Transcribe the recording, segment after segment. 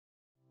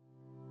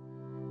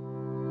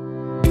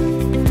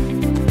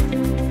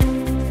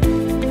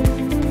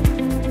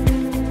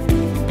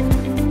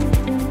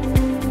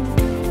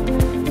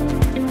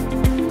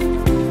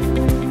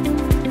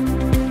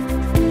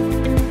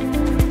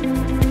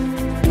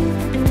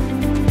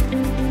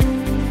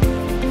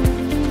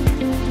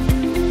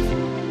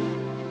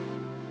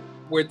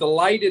we're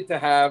delighted to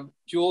have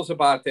Jules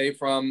Abate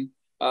from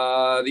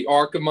the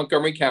Arc of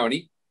Montgomery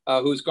County,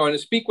 who's going to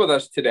speak with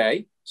us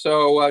today.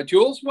 So,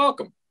 Jules,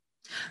 welcome.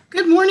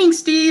 Good morning,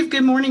 Steve.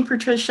 Good morning,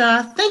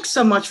 Patricia. Thanks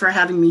so much for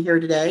having me here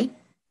today.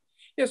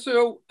 Yeah,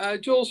 so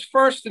Jules,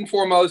 first and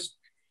foremost,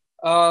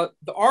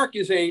 the ARC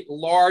is a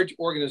large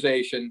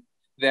organization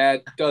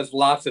that does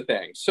lots of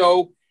things.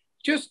 So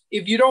just,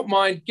 if you don't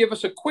mind, give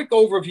us a quick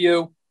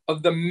overview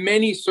of the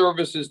many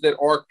services that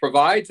ARC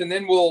provides, and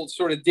then we'll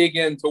sort of dig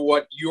into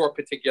what your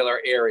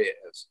particular area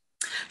is.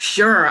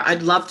 Sure,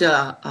 I'd love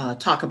to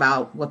talk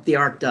about what the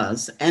ARC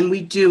does, and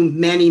we do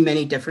many,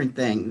 many different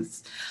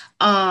things.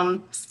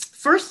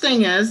 First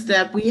thing is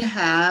that we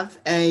have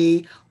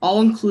a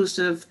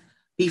all-inclusive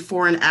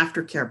before and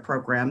after care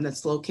program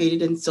that's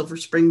located in Silver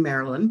Spring,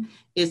 Maryland.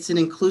 It's an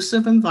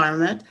inclusive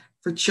environment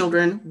for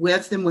children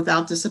with and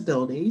without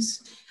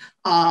disabilities.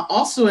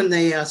 Also in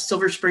the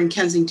Silver Spring,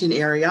 Kensington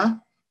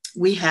area,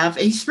 we have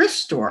a thrift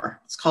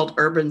store. It's called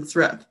Urban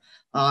Thrift.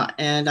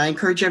 And I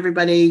encourage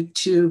everybody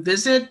to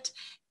visit.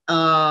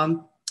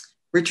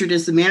 Richard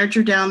is the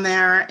manager down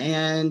there,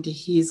 and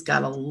he's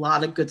got a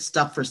lot of good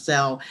stuff for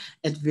sale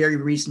at very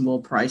reasonable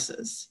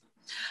prices.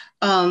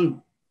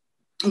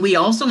 We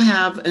also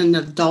have an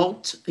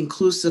adult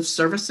inclusive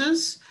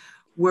services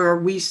where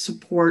we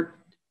support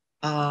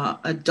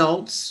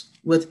adults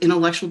with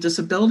intellectual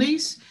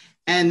disabilities,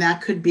 and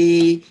that could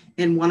be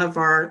in one of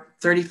our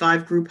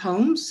 35 group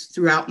homes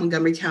throughout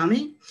Montgomery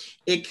County.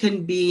 It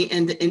can be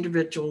in the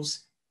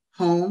individual's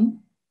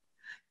home,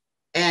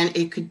 and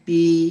it could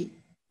be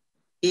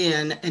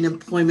in an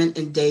employment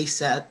and day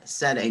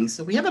setting.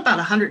 So we have about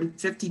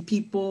 150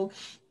 people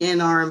in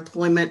our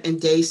employment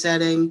and day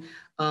setting,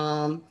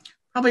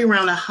 probably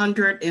around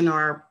 100 in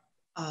our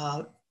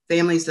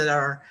families that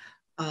are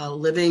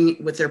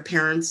living with their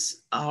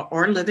parents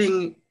or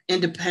living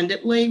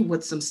independently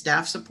with some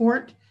staff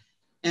support.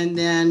 And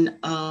then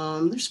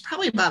there's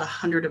probably about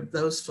 100 of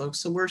those folks.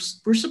 So we're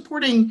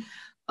supporting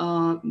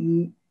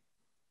over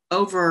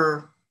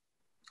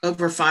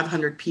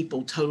 500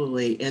 people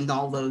totally in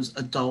all those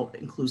adult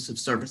inclusive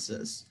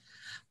services.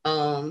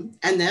 And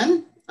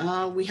then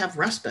we have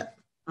respite.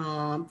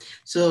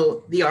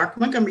 So the ARC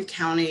Montgomery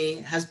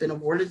County has been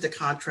awarded the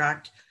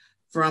contract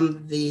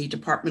from the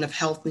Department of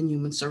Health and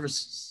Human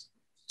Services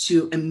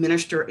to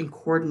administer and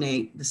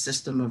coordinate the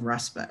system of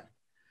respite.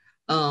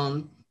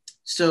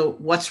 So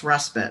what's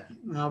respite?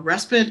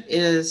 Respite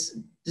is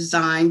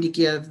designed to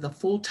give the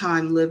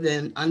full-time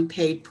live-in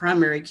unpaid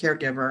primary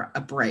caregiver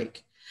a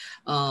break.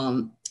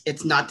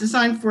 It's not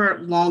designed for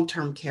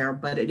long-term care,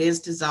 but it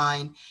is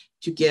designed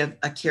to give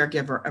a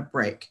caregiver a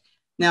break.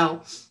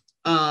 Now,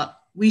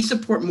 we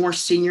support more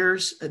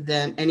seniors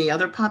than any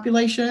other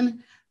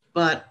population,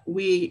 but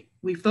we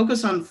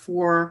focus on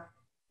 4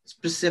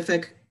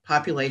 specific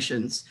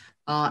populations,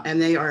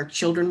 and they are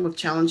children with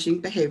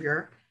challenging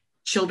behavior,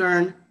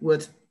 children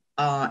with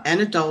and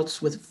adults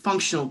with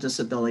functional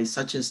disabilities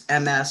such as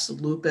MS,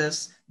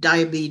 lupus,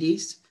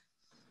 diabetes,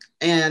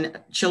 and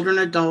children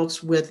and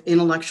adults with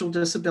intellectual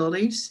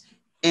disabilities.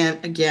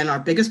 And again, our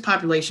biggest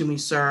population we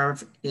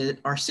serve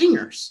are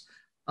seniors.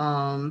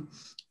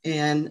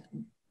 And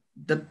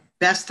the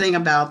best thing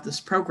about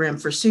this program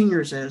for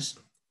seniors is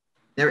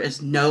there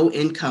is no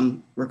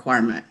income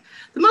requirement.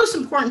 The most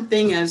important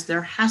thing is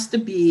there has to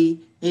be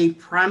a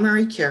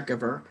primary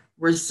caregiver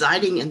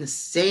residing in the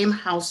same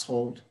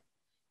household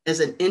as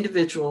an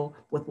individual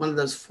with one of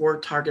those 4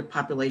 target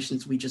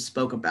populations we just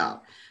spoke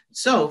about.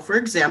 So, for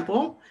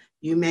example,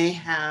 you may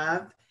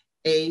have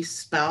a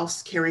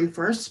spouse caring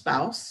for a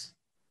spouse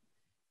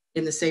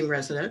in the same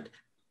resident,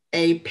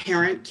 a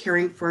parent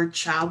caring for a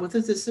child with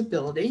a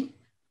disability,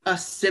 a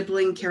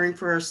sibling caring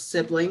for a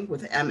sibling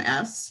with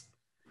MS.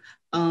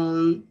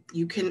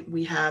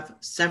 We have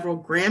several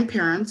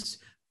grandparents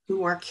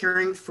who are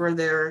caring for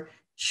their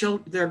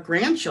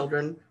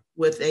grandchildren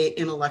with an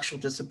intellectual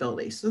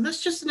disability. So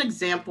that's just an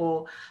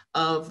example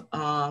of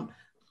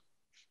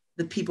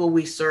the people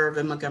we serve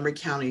in Montgomery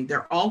County.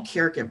 They're all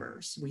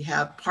caregivers. We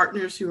have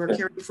partners who are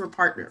caring for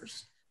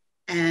partners.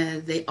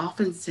 And they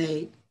often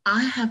say,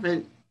 I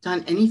haven't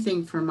done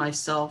anything for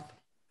myself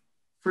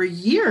for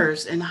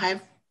years, and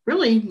I've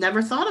really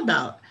never thought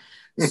about.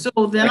 So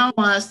then I'll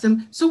ask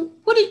them, so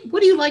what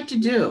do you like to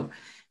do?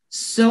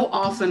 So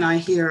often I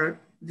hear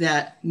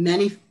that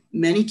many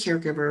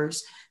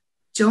caregivers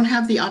don't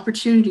have the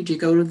opportunity to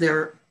go to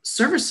their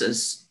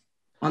services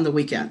on the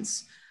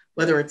weekends,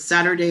 whether it's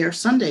Saturday or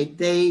Sunday.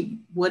 They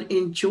would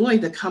enjoy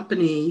the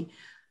company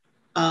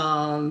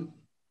of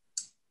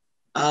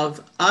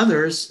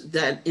others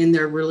that in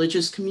their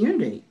religious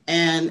community,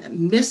 and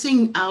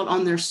missing out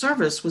on their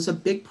service was a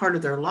big part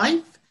of their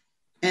life,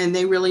 and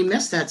they really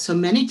miss that. So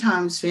many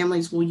times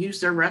families will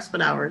use their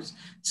respite hours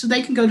so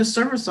they can go to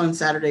service on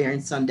Saturday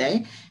and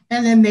Sunday,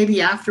 and then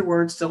maybe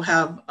afterwards they'll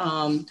have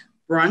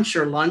brunch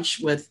or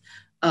lunch with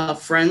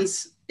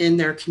friends in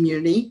their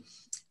community,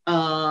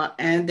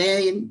 and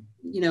they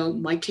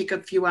might take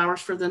a few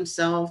hours for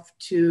themselves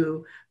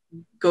to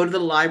go to the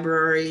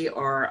library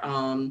or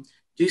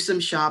do some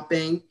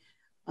shopping.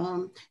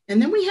 And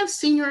then we have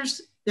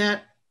seniors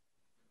that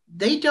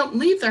they don't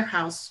leave their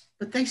house,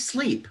 but they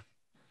sleep.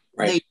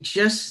 Right. They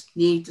just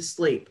need to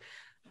sleep.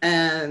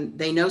 And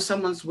they know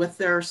someone's with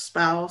their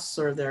spouse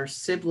or their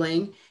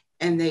sibling,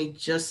 and they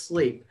just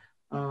sleep.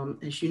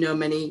 As you know,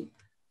 many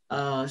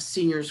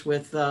seniors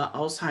with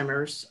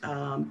Alzheimer's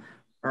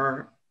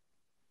are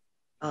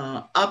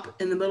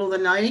up in the middle of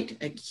the night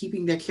and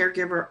keeping their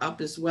caregiver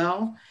up as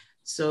well.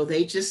 So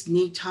they just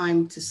need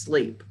time to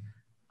sleep.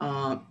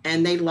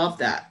 And they love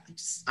that.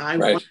 I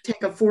Right. want to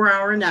take a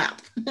 4-hour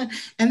nap.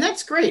 And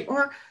that's great.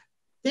 Or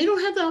they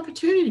don't have the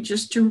opportunity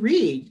just to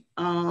read.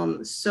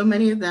 So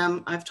many of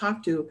them I've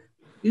talked to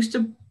used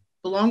to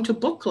belong to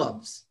book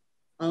clubs.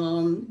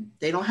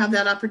 They don't have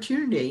that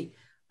opportunity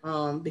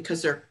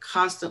because they're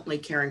constantly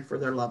caring for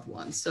their loved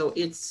ones. So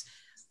it's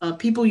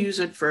people use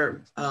it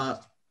for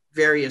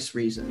various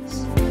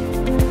reasons.